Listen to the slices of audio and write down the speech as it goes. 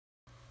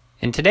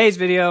In today's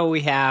video,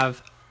 we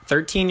have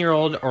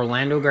 13-year-old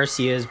Orlando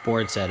Garcia's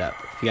board setup.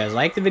 If you guys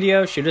like the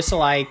video, shoot us a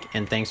like,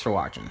 and thanks for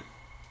watching.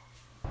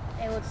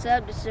 Hey, what's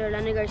up? This is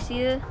Orlando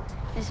Garcia.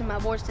 This is my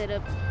board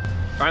setup.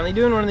 Finally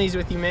doing one of these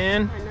with you,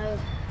 man. I know.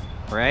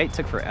 Right?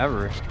 Took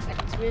forever.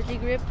 Got this grizzly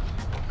grip,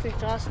 Chris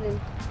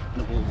Jocelyn.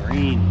 The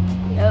Wolverine.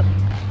 Yep.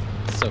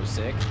 So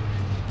sick.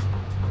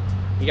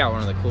 You got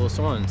one of the coolest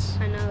ones.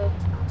 I know.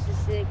 This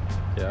is sick.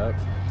 Yep.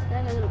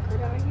 That has a little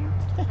cutout right here.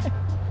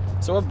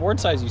 So what board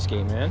size you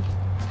skate, man?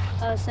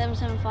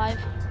 775.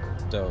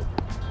 Dope.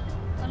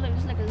 Oh look,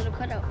 it's like a little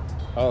cutout.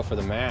 Oh, for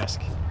the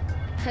mask.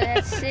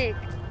 That's sick.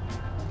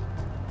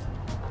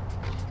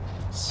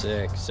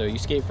 Sick. So you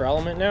skate for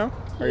Element now?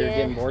 Or you're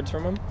getting boards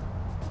from them?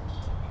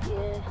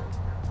 Yeah.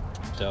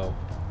 Dope.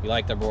 You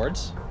like their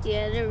boards?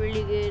 Yeah, they're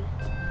really good.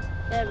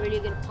 They have really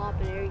good pop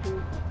and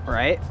everything.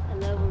 Right? I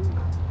love them.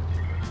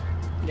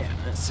 Yeah,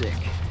 that's sick.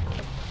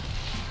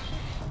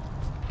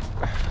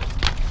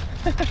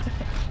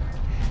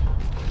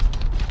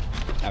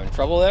 Having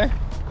trouble there?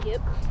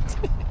 Yep.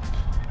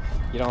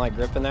 You don't like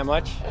gripping that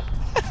much?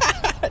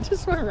 I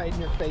just went right in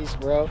your face,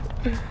 bro.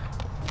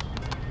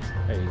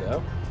 There you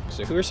go.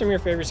 So who are some of your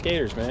favorite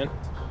skaters, man?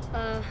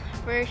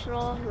 First of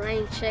all,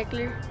 Ryan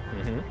Sheckler.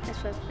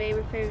 That's my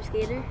favorite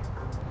skater.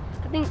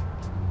 I think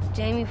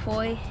Jamie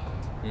Foy.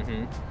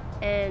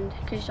 And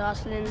Chris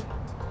Jocelyn.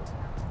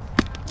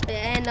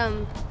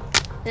 And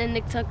then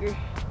Nick Tucker.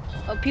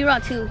 Oh,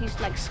 P-Rod too. He's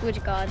like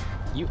switch god.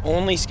 You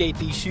only skate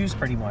these shoes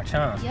pretty much,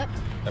 huh? Yep.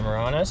 The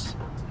Maranas?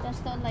 That's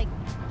the, like,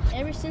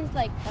 ever since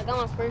like I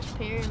got my first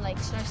pair and like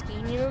started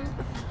skating them,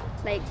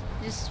 like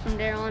just from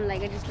there on,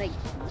 like I just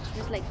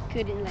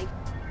couldn't like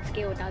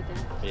skate without them.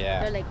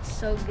 Yeah. They're like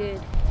so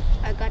good.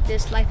 I got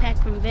this life hack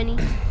from Benny,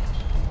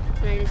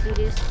 and I just do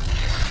this.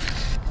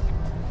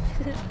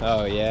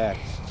 Oh yeah,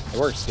 it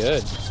works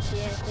good.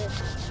 Yeah, it does.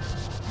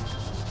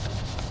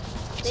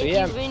 So Thank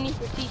yeah, you, Benny,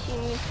 for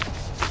teaching me.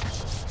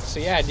 So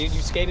yeah, dude,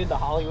 you skated the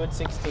Hollywood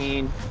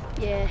 16.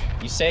 Yeah.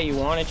 You say you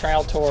want to try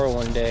El Toro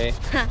one day.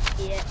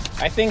 Yeah.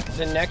 I think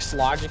the next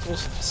logical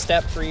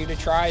step for you to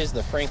try is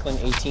the Franklin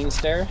 18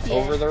 stair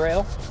over the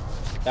rail.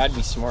 That'd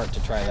be smart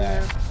to try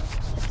that.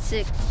 That's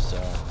sick.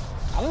 So,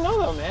 I don't know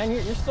though, man.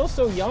 You're still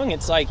so young.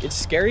 It's like, it's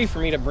scary for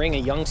me to bring a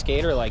young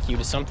skater like you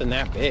to something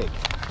that big.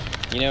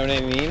 You know what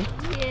I mean?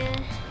 Yeah.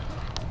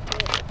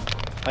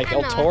 Like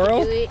El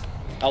Toro?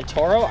 El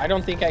Toro, I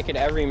don't think I could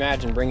ever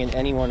imagine bringing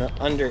anyone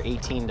under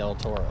 18 to El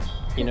Toro.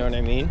 You know what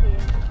I mean? Yeah.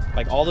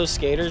 Like all those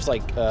skaters,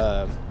 like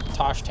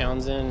Tosh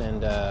Townsend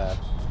and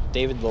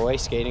David Loy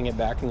skating it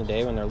back in the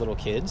day when they're little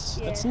kids.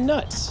 Yeah. That's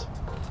nuts.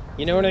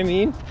 You know what I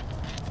mean?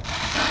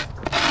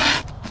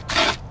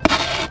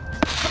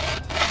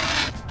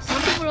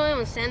 Some people don't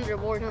even sand their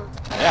board, huh?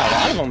 Yeah, a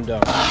lot of them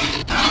don't.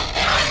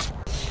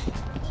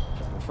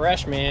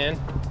 Fresh, man.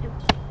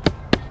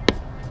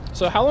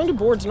 So how long do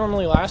boards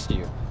normally last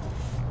you?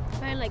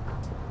 Probably like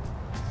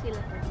a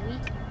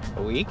week.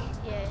 A week?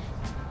 Yeah.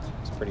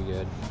 It's pretty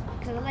good.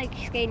 Cause I like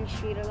skating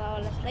street a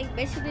lot. Like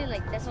basically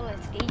like that's all I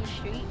skate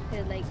street.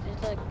 Cause like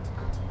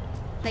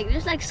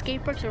there's like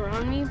skate parks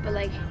around me, but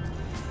like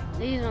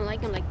they don't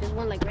like them. Like there's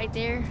one like right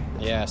there.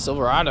 Yeah,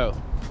 Silverado.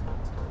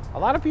 A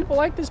lot of people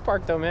like this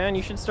park though, man.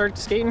 You should start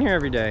skating here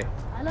every day.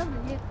 I love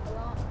the hip a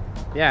lot.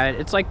 Yeah,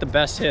 it's like the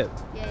best hip.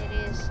 Yeah, it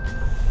is.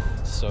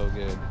 So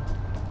good.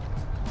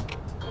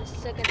 I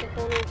suck at the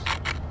corners.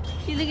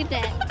 See, look at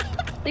that.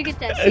 Look at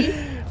that, see?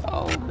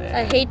 Oh man.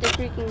 I hate the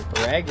freaking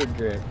ragged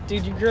grip.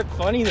 Dude, you grip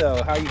funny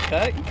though. How you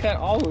cut? You cut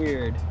all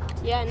weird.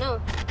 Yeah, I know.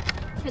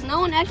 Because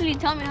no one actually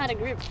taught me how to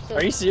grip. So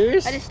are you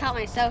serious? I just taught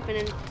myself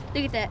and then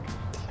look at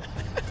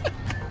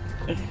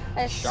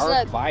that.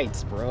 Shark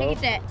bites, bro. Look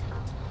at that.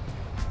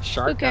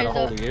 Shark got a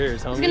hold of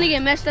yours, homie. It's gonna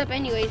get messed up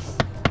anyways.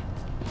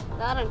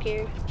 I don't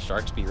care.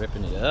 Sharks be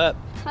ripping it up.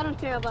 I don't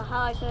care about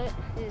how I cut.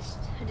 I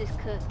just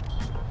cut.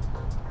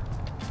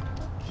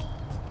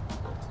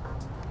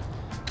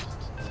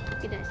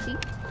 Look at that, see?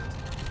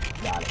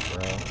 Got it,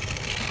 bro.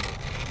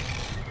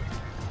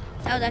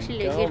 That was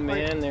actually a good part.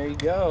 Man, there you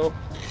go.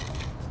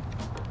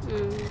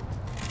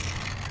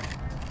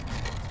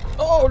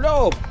 Oh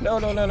no! No!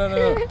 No!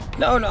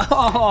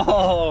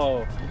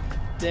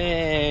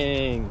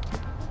 Dang!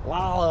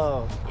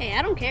 Wallow. Hey,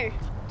 I don't care.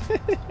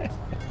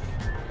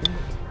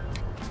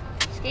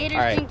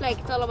 Skaters think like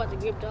it's all about the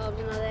grip jobs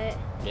and all that.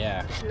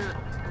 Yeah. It's not.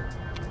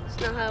 It's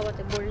not how what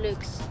the board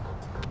looks.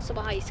 It's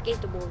about how you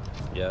skate the board.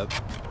 Yep.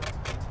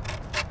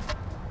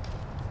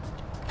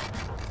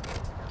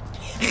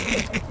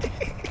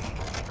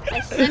 I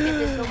suck at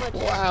this so much.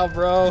 Wow,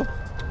 bro.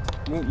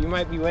 You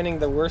might be winning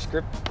the worst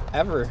grip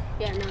ever.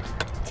 Yeah, no.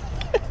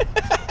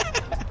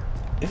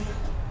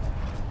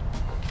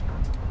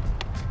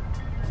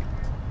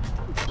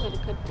 Gotta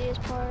cut this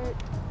part.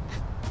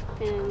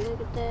 And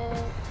look at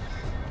that.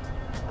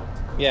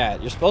 Yeah,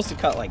 you're supposed to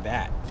cut like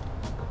that.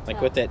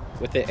 Like with it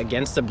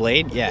against the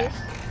blade. Yeah.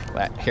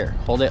 Here,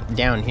 hold it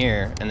down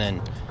here and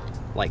then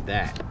like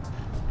that.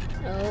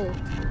 Oh.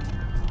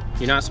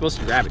 You're not supposed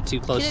to grab it too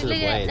close to the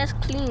blade. That's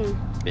clean.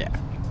 Yeah,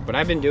 but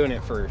I've been doing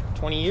it for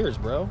 20 years,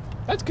 bro.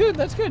 That's good.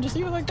 That's good. Just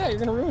leave it like that. You're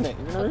gonna ruin it.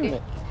 You're gonna ruin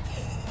it.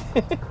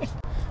 All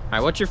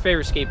right. What's your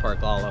favorite skate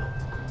park, Lalo?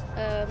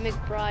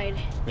 McBride.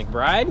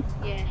 McBride?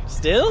 Yeah.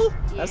 Still? Yeah.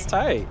 That's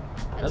tight.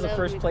 That's the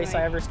first place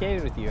I ever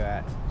skated with you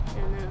at. I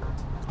know.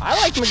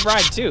 I like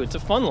McBride too. It's a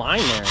fun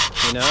line there,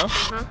 you know?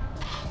 Uh-huh.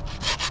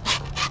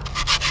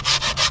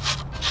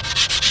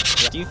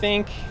 Do you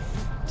think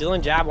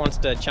Dylan Jab wants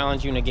to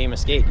challenge you in a game of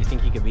skate? Do you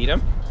think you could beat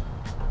him?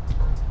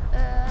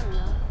 I don't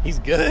know. He's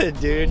good,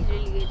 dude. He's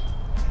really good.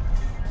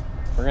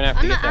 We're gonna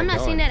have to get that I'm not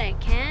going. saying that I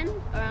can,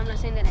 or I'm not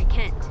saying that I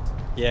can't.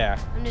 Yeah.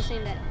 I'm just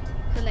saying that,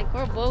 cause like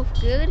we're both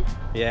good,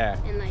 Yeah.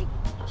 and like,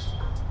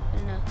 I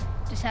don't know,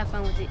 just have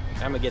fun with it.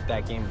 I'm gonna get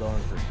that game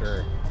going for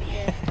sure.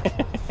 Yeah.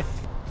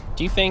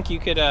 Do you think you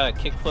could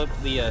kickflip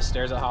the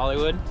stairs at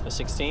Hollywood, the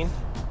 16?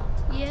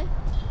 Yeah.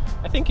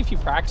 I think if you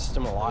practiced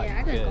them a lot, Yeah, I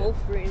you could could. go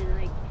for it and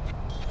like,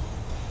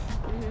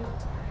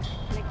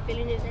 like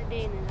feeling it that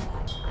day, and then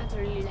I could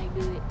really like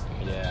do it.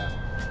 Yeah.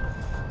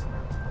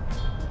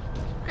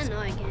 I know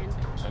I can.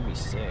 That'd be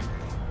sick.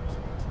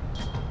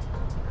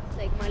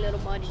 Like my little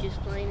body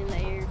just flying in the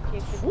air.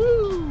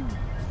 Woo!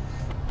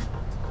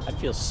 I'd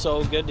feel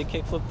so good to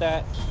kickflip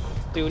that.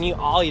 Dude, when you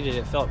ollied it,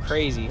 it felt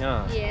crazy,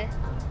 huh? Yeah.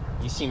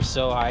 You seem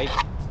so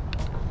hyped.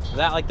 Is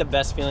that like the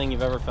best feeling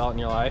you've ever felt in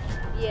your life?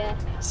 Yeah.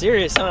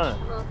 Serious, huh?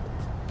 Uh-huh.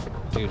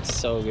 Dude,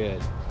 so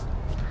good.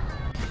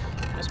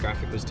 This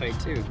graphic was tight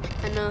too.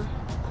 I know.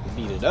 You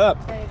beat it up.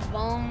 Like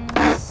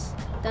Bones,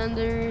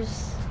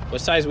 Thunders.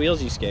 What size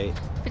wheels you skate?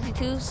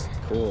 52s.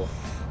 Cool.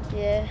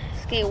 Yeah.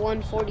 Skate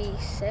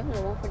 147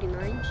 or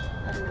 149.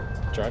 I don't know.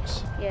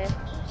 Trucks? Yeah.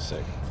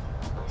 Sick.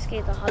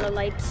 Skate the Hollow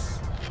Lights.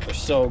 They're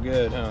so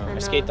good, huh? I know.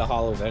 skate the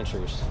Hollow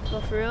Ventures.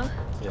 Go for real?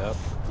 Yep.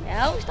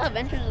 Yeah, I always thought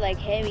Ventures were like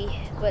heavy,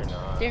 but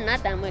they're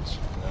not that much.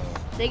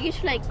 No. They get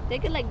you like, they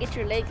could like get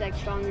your legs like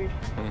stronger.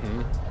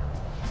 Mm-hmm.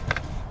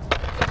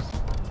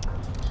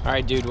 All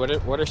right, dude.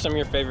 What are some of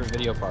your favorite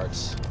video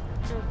parts?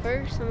 So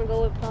first, I'm gonna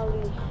go with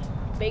probably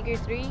Baker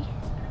 3,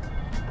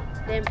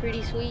 then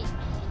Pretty Sweet,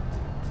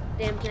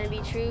 then Plan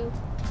B True.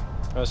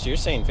 Oh, so you're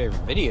saying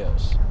favorite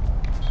videos?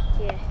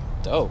 Yeah.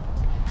 Dope.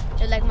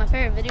 So like my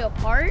favorite video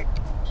part,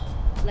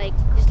 like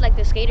just like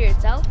the skater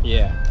itself.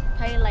 Yeah.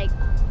 Probably like,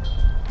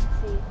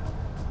 let's see,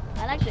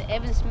 I like the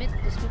Evan Smith,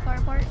 the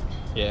Smithfire part.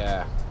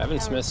 Yeah. Evan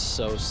Smith's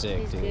so sick,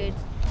 He's dude. good.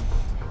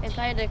 And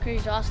probably the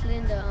Chris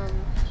Jocelyn, the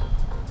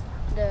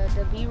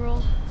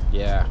B-roll.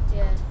 Yeah.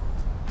 Yeah.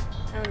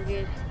 That one's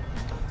good.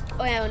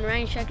 Oh yeah, and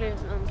Ryan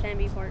Sheckler's Plan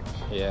B part.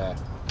 Yeah.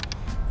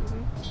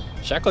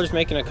 Sheckler's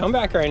making a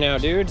comeback right now,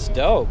 dude. It's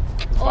dope.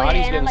 His Oh, body's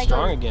yeah, and getting like,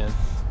 strong again.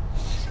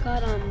 It's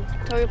called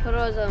Tori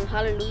Poro's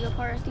Hallelujah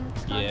part, I think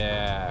it's called.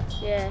 Yeah.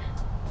 Yeah.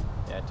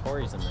 Yeah,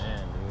 Tori's the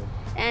man, dude.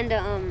 And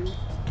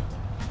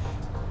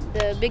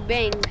the Big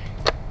Bang. Tori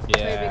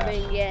Yeah.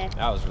 Big Bang, yeah.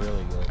 That was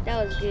really good.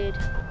 That was good.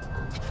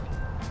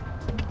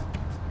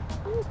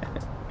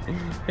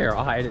 Here,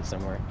 I'll hide it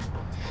somewhere.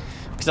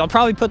 Because I'll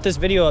probably put this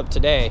video up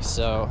today,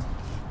 so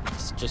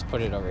let's just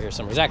put it over here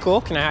somewhere. Is that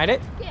cool? Can I hide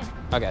it? Yeah.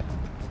 Okay.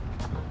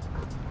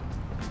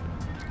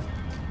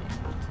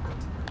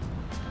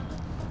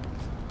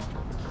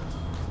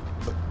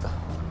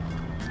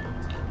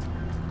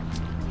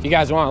 If you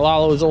guys want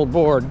Lalo's old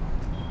board,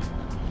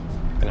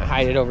 I'm gonna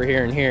hide it over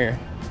here and here.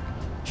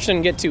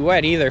 Shouldn't get too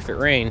wet either if it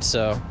rains,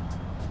 so.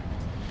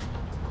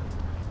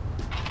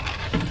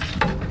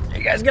 There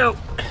you guys go.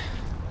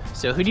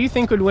 So who do you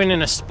think would win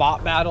in a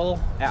spot battle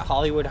at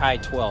Hollywood High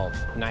 12?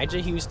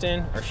 Nigel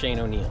Houston or Shane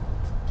O'Neill?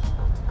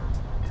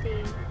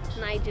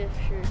 Nigel,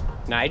 for sure.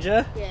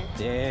 Nigel? Yeah.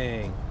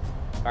 Dang.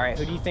 All right,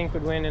 who do you think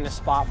would win in a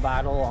spot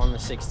battle on the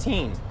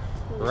 16?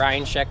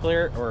 Ryan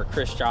Sheckler or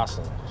Chris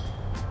Jocelyn?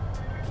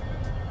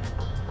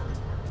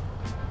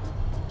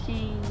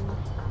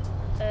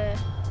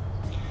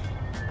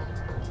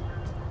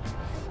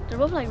 They're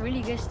both like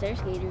really good stair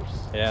skaters.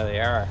 Yeah, they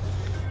are.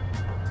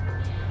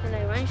 And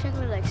like Ryan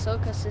Sheckler is like so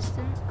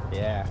consistent.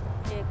 Yeah.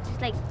 Yeah,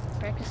 just like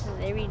practices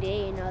every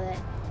day and all that.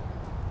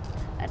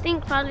 I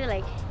think probably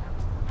like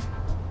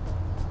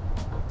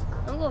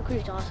I'm gonna go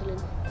Chris Jocelyn.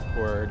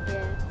 Word.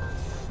 Yeah.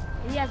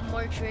 He has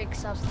more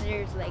tricks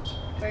upstairs, like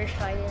first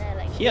try that,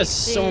 like He has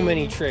so spin,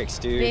 many tricks,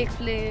 dude. Big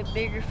flip,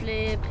 bigger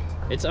flip.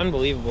 It's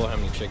unbelievable how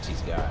many tricks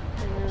he's got.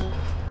 I know.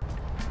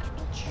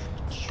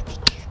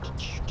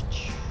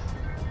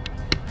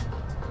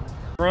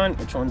 Front,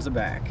 which one's the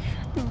back?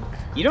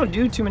 You don't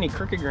do too many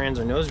crooked grinds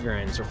or nose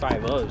grinds or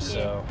 5-0s,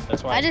 so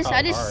that's why I it's just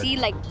hard. see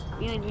like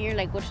in here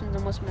like which one's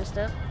the most messed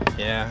up.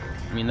 Yeah,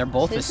 I mean they're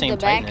both So the this is same the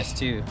back? tightness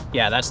too.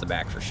 Yeah, that's the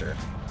back for sure.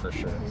 For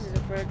sure. This is the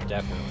front.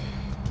 Definitely.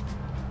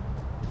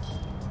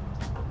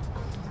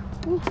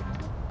 Ooh.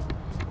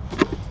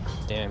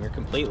 Damn, your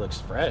complete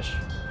looks fresh.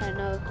 I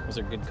know. Those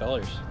are good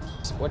colors.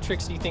 So what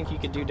tricks do you think you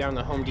could do down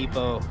the Home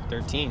Depot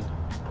 13?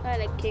 I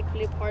like kick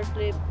flip, hard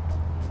flip.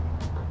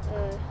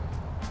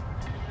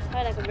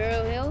 I like a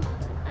barrel hill.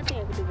 I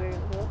think I could do barrel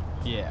hill.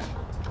 Yeah,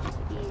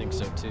 I think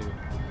so too.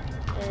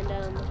 And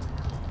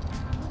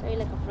maybe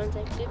like a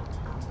frontside flip.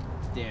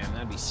 Damn,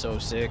 that'd be so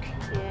sick.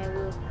 Yeah, I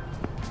will.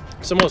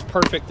 It's the most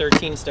perfect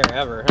 13 stair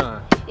ever, huh?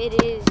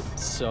 It is.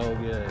 So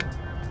good.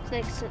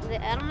 It's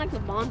like, I don't like the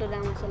bundle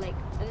that one, so like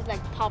I just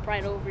like pop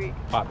right over it.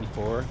 Pop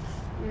before.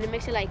 And it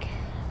makes it like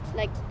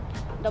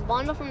the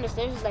bundle from the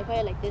stairs is like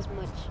probably like this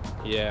much.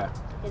 Yeah.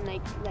 And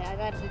like I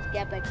got this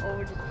gap like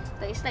over this.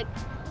 Like, it's like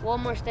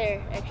one more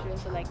stair extra,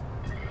 so like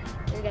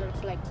it's gotta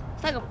like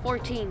it's like a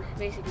 14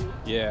 basically.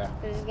 Yeah.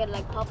 Cause it's gotta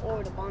like pop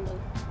over the bundle.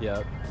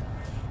 Yep.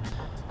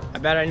 I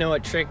bet I know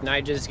what trick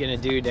Nigel's gonna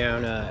do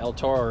down El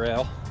Toro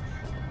rail.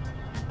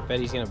 Bet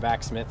he's gonna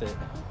backsmith it.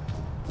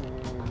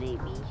 Maybe.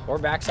 Or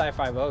backside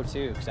 5.0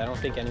 too, because I don't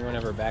think anyone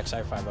ever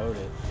backside 5.0'd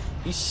it.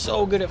 He's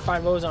so good at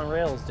 5.0s on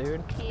rails,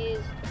 dude. He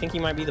is. I think he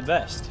might be the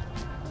best.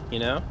 You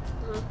know?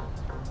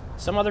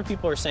 Some other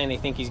people are saying they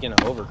think he's gonna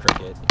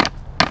overcrook it.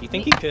 You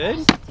think he could?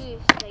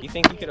 Like, you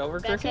think he could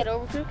overcrook backside it?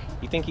 Overcrook?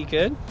 You think he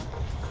could?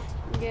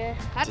 Yeah.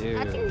 I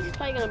think he's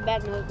probably gonna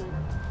back nose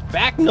one.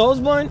 Back nose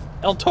blunt?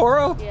 El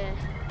Toro? Yeah.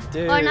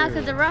 Dude. Oh no,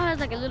 because the rail has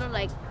like a little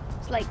like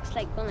it's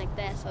like going like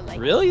that, so like.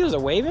 Really? There's a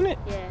wave in it?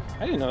 Yeah.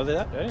 I didn't know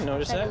that. I didn't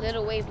notice It's like that. a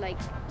little wave, like.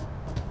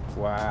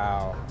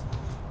 Wow.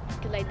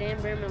 Cause like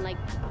Dan Berman like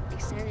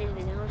extended it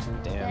down or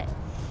something. Damn. Like that.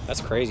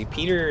 That's crazy.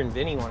 Peter and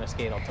Vinny want to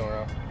skate El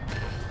Toro.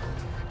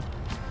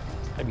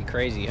 That'd be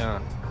crazy, huh?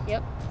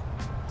 Yep.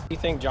 What do you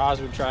think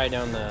Jaws would try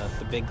down the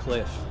big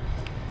cliff?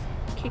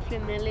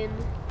 Kickflip million.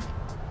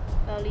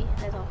 Probably.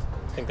 That's all.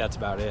 I think that's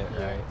about it,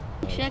 Yeah.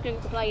 right? Shaker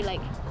could probably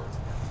like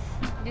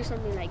do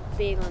something like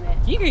big on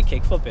that. You could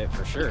kickflip it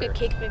for sure. He could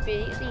kickflip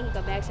it. I think he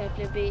could backside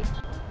flip it.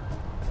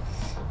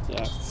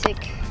 Yeah, it's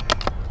sick.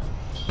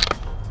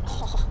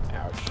 Oh.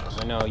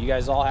 Ouch. I know. You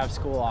guys all have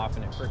school off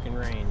and it freaking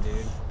rained,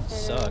 dude.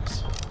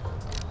 Sucks.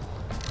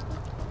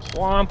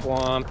 Womp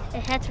womp.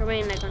 It had to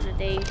rain like on the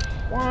day.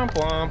 Womp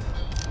womp.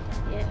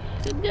 Yeah,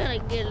 we gotta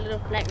get a little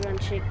flat run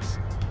tricks.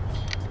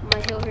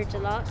 My heel hurts a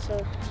lot, so.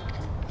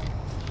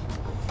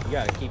 You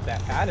gotta keep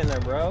that pad in there,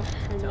 bro.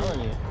 I'm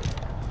telling you.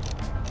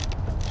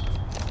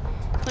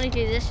 Funny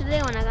cause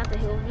yesterday when I got the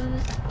heel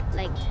blues,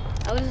 like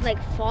I was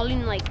like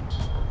falling like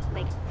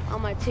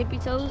on my tippy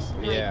toes.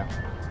 And, Yeah.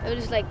 Like, it was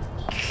just like,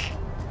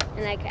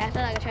 and like after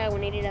like, I tried to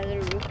 180 that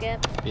little roof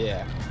gap.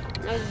 Yeah.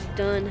 I was just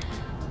done.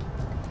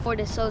 Ford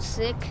is so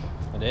sick.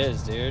 It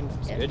is, dude.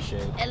 It's good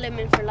shit.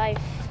 Element for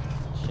life.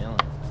 Chilling.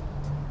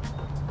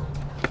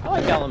 I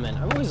like Element.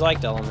 I've always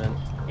liked Element.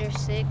 They're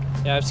sick.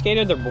 Yeah, I've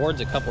skated their boards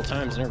a couple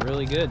times and they're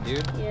really good,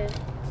 dude. Yeah.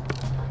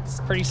 It's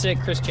pretty sick.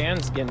 Chris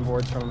Chan's getting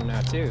boards from them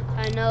now too.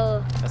 I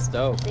know. That's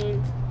dope.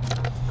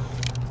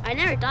 I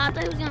never thought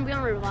it was gonna be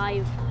on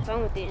Revive.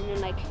 Fun with it, and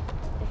then like,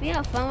 if you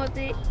have fun with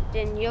it,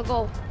 then you'll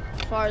go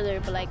farther.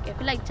 But like, if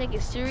you like take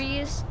it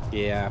serious,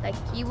 Yeah. like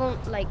you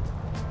won't like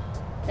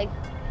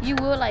you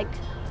will like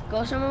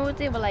go somewhere with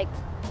it. But like,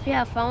 if you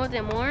have fun with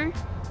it more,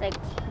 like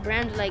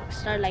brands like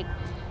start like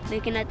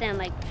looking at that and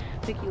like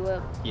pick you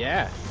up.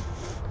 Yeah.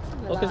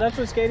 Well, because that's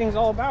what skating's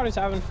all about, is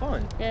having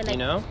fun. Yeah, like, you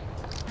know?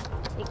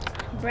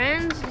 Like,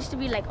 brands used to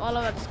be like all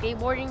about the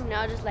skateboarding.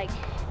 Now just like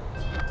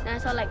now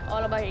it's all like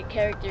all about your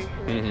character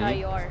and like, how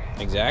you are.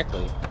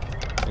 Exactly.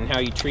 And how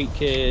you treat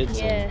kids.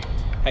 Yeah. And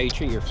how you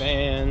treat your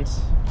fans.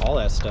 All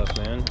that stuff,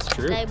 man. It's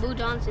true. Like Boo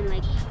Johnson,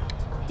 like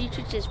he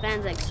treats his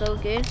fans like so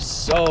good.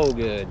 So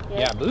good.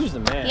 Yeah, Boo's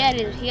the man.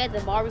 He had the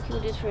barbecue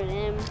just for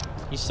them.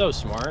 He's so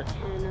smart.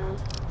 And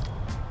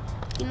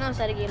he knows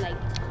how to get like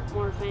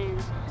more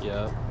fans.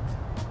 Yep.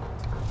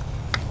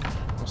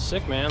 Well,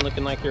 sick, man.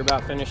 Looking like you're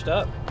about finished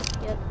up.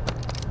 Yep.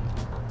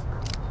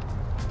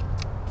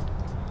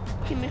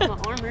 Can make my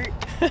arm hurt.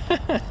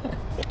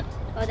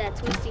 Oh, that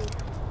twisting.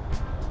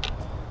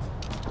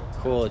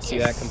 Cool. Let's see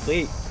that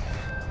complete.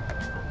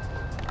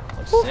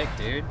 Looks sick,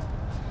 dude.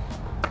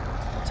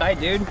 Tight,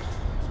 dude.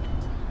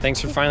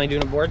 Thanks for finally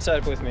doing a board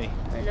setup with me.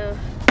 I know.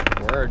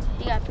 Word.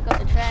 You gotta pick up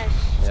the trash.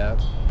 Yep.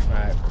 All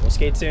right. We'll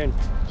skate soon.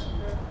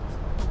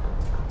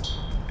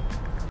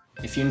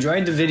 If you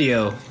enjoyed the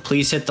video,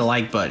 please hit the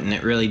like button.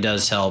 It really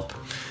does help.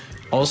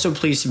 Also,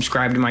 please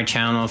subscribe to my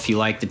channel if you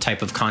like the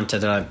type of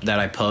content that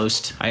I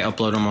post. I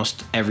upload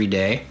almost every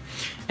day.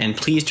 And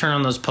please turn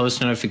on those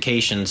post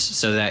notifications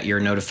so that you're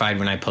notified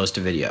when I post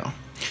a video.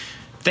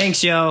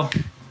 Thanks, yo.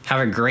 Have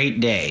a great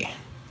day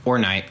or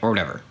night or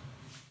whatever.